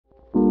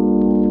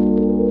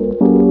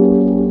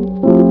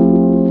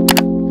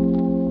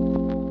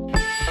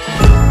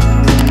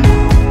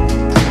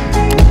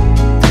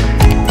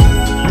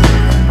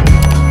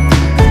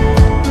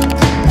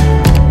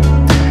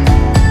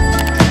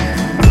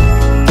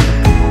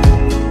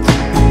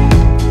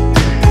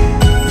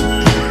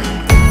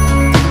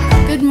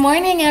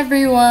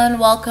everyone,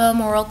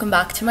 welcome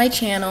back to my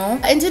channel.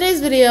 In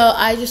today's video,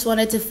 I just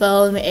wanted to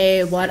film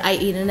a what I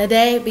eat in a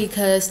day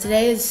because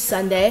today is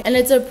Sunday and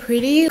it's a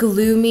pretty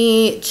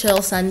gloomy,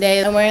 chill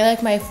Sunday. I'm wearing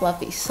like my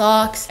fluffy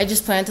socks. I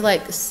just plan to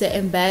like sit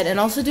in bed and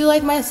also do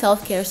like my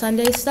self-care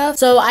Sunday stuff.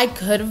 So I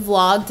could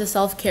vlog the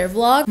self-care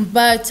vlog,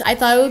 but I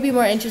thought it would be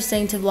more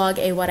interesting to vlog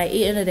a what I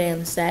eat in a day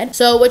instead.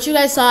 So what you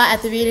guys saw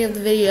at the beginning of the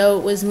video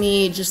was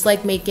me just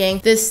like making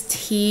this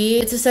tea.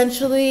 It's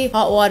essentially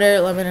hot water,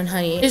 lemon, and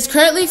honey. It's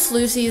currently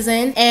flu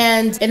season,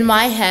 and in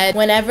my head,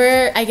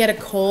 whenever I get a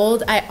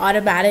cold, I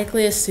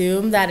automatically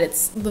assume that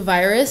it's the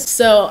virus.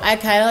 So I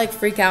kind of like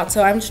freak out.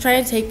 So I'm just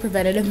trying to take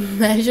preventative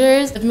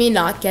measures of me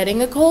not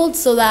getting a cold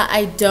so that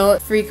I don't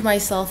freak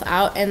myself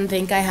out and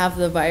think I have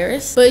the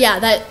virus. But yeah,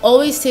 that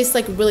always tastes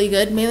like really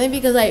good, mainly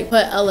because I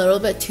put a little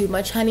bit too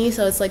much honey,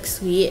 so it's like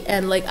sweet,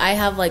 and like I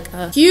have like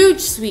a huge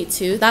sweet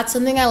tooth. That's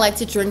something I like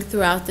to drink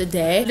throughout the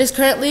day. It is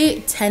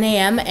currently 10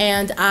 a.m.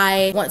 and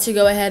I want to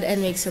go ahead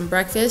and make some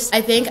breakfast.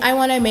 I think I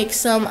want to make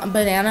some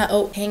banana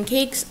oat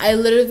pancakes. I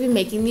literally been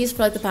making these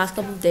for like the past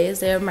couple of days.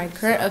 They are my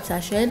current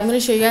obsession. I'm going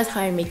to show you guys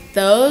how I make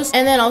those.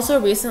 And then also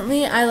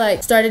recently I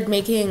like started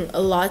making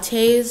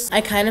lattes.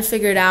 I kind of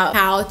figured out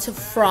how to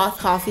froth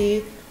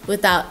coffee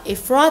without a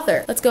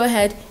frother. Let's go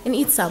ahead and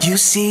eat some. You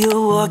see her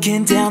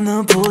walking down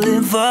the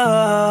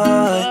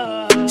boulevard.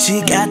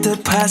 She got the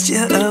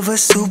posture of a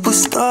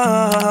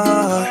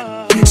superstar.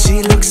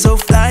 She looks so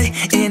fly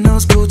in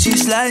those Gucci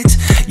slides.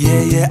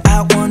 Yeah,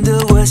 I wonder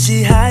what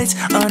she hides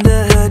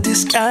under her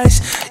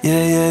disguise.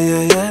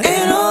 Yeah.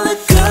 And all the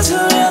girls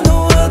around the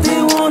world,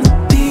 they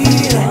wanna be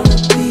her.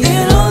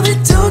 And all the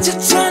dudes are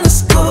trying to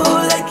score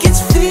like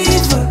it's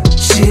fever.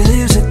 She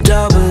lives a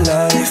double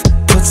life,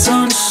 puts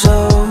on a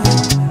show.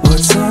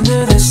 What's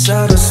under the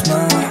subtle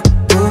smile,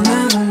 we'll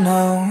never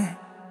know.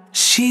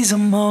 She's a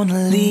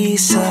Mona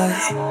Lisa.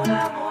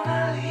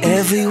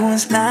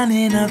 Everyone's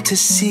lining up to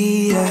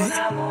see her.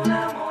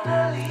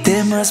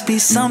 There must be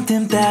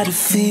something about her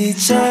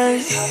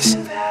features.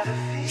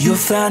 You'll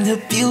find her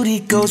beauty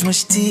goes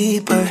much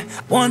deeper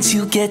once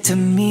you get to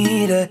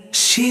meet her.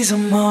 She's a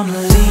Mona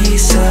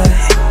Lisa.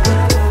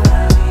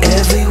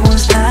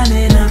 Everyone's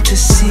lining up to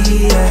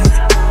see her.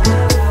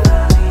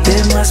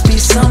 There must be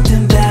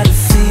something about her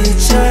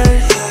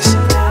features.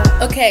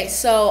 Okay,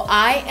 so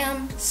I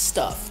am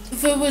stuffed. The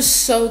food was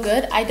so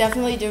good. I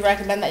definitely do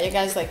recommend that you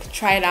guys like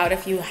try it out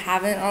if you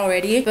haven't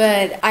already,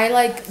 but I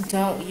like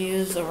don't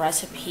use a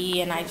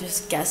recipe and I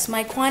just guess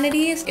my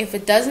quantities. If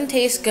it doesn't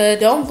taste good,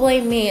 don't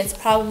blame me, it's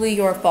probably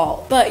your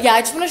fault. But yeah,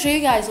 I just want to show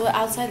you guys what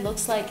outside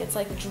looks like. It's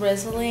like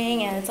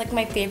drizzling and it's like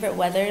my favorite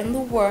weather in the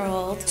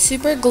world.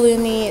 Super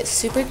gloomy,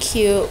 super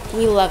cute.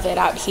 We love it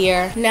out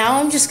here. Now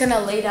I'm just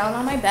gonna lay down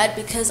on my bed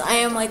because I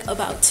am like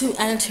about to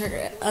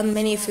enter a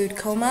mini food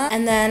coma,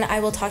 and then I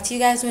will talk to you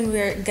guys when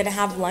we're gonna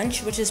have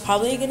lunch, which is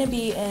probably gonna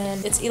be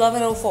in, it's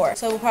 11:04,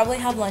 so we'll probably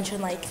have lunch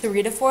in like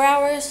 3 to 4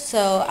 hours,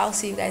 so I'll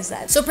see you guys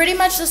then. So pretty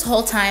much this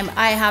whole time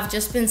I have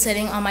just been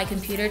sitting on my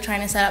computer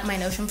trying to set up my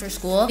Notion for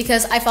school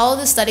because I follow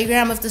the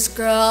studygram of this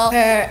girl.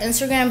 Her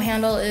Instagram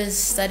handle is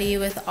study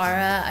with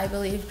Ara, I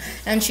believe,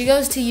 and she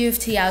goes to U of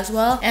T as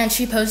well, and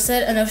she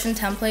posted a Notion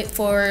template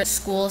for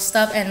school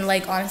stuff, and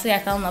like honestly I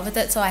fell in love with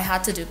it, so I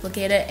had to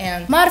duplicate it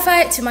and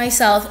modify it to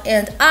myself,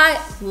 and I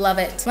love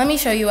it. Let me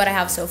show you what I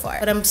have so far,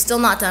 but I'm still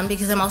not done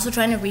because I'm also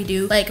trying to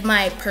redo like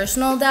my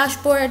personal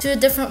dashboard to a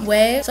different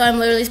way. So I'm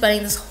literally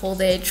spending this whole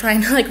day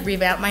trying to like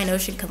revamp my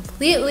Notion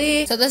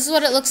completely. So this is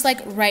what it looks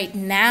like right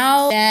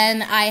now.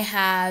 Then I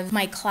have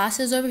my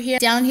classes over here.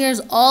 Down here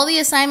is all the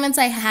assignments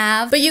I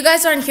have. But you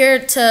guys aren't here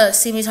to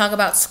see me talk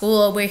about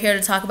school. We're here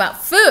to talk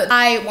about food.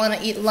 I want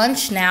to eat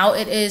lunch now.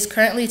 It is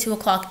currently 2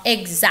 o'clock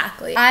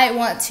exactly. I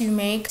want to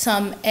make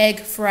some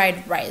egg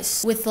fried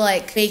rice with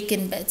like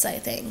bacon bits, I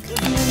think.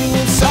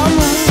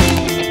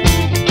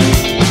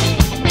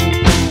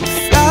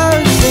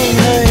 In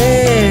her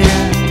hair.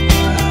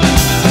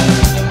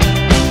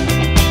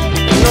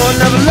 No one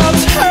ever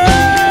loves her.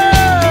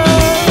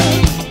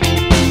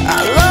 I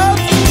love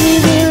to be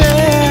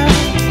there.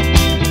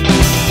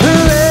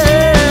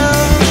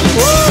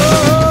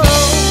 Whoa.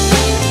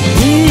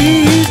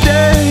 These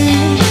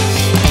days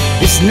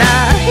it's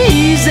not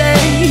easy.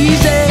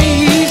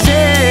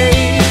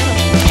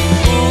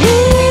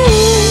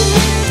 Ooh,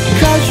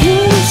 'cause you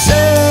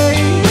say.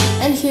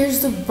 And here's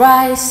the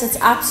rice. It's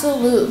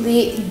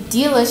absolutely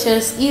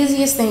delicious,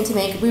 easiest thing to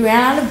make. We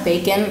ran out of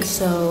bacon,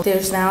 so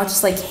there's now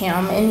just like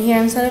ham in here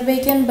instead of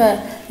bacon, but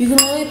you can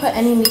really put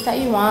any meat that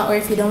you want, or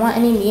if you don't want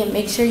any meat,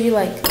 make sure you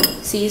like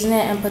season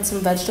it and put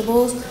some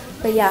vegetables.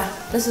 But yeah,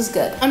 this is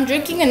good. I'm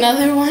drinking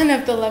another one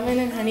of the lemon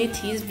and honey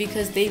teas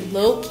because they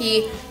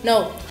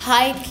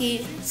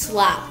high-key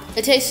slap.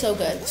 It tastes so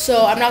good.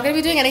 So I'm not gonna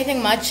be doing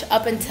anything much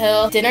up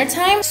until dinner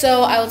time.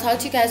 So I will talk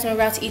to you guys when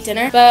we're about to eat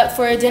dinner. But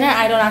for dinner,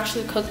 I don't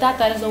actually cook that.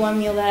 That is the one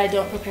meal that I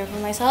don't prepare for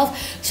myself.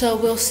 So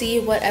we'll see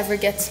whatever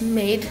gets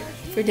made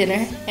for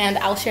dinner, and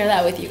I'll share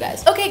that with you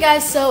guys. Okay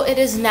guys, so it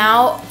is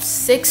now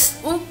 6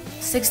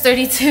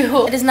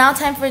 6:32. It is now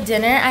time for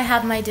dinner. I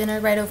have my dinner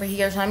right over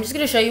here, so I'm just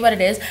gonna show you what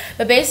it is.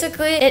 But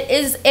basically, it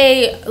is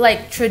a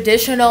like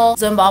traditional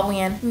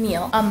Zimbabwean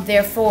meal.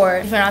 Therefore,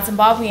 if you're not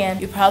Zimbabwean,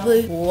 you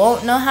probably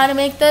won't know how to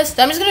make this.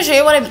 So I'm just gonna show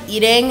you what I'm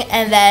eating,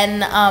 and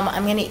then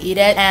I'm gonna eat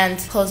it and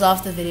close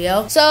off the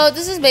video. So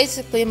this is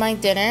basically my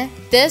dinner.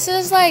 This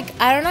is like,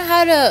 I don't know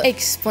how to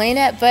explain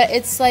it, but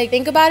it's like,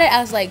 think about it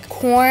as like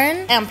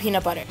corn and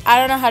peanut butter. I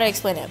don't know how to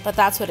explain it, but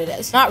that's what it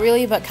is. Not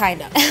really, but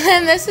kind of.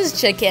 And this is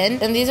chicken,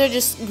 and these are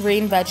just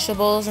green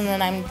vegetables, and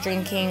then I'm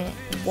drinking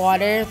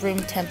water, room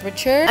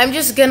temperature. I'm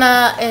just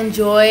gonna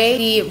enjoy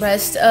the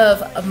rest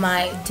of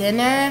my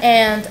dinner,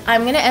 and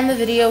I'm gonna end the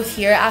video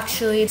here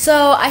actually.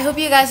 So I hope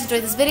you guys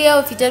enjoyed this video.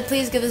 If you did,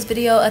 please give this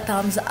video a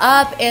thumbs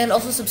up, and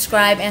also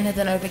subscribe and hit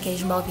the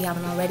notification bell if you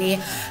haven't already.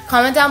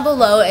 Comment down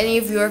below any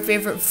of your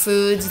favorite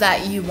foods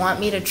that you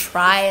want me to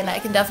try, and I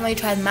can definitely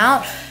try them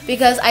out,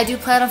 because I do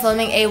plan on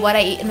filming a what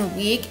I eat in a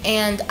week,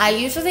 and I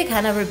usually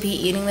kind of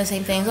repeat eating the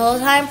same things all the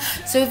time.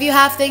 So if you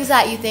have things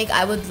that you think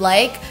I would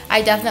like,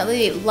 I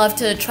definitely love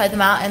to try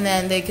them out, and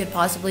then they could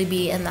possibly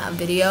be in that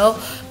video.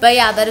 But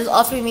yeah, that is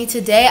all for me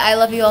today. I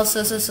love you all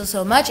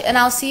so much, and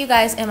I'll see you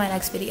guys in my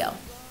next video.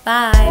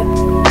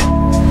 Bye.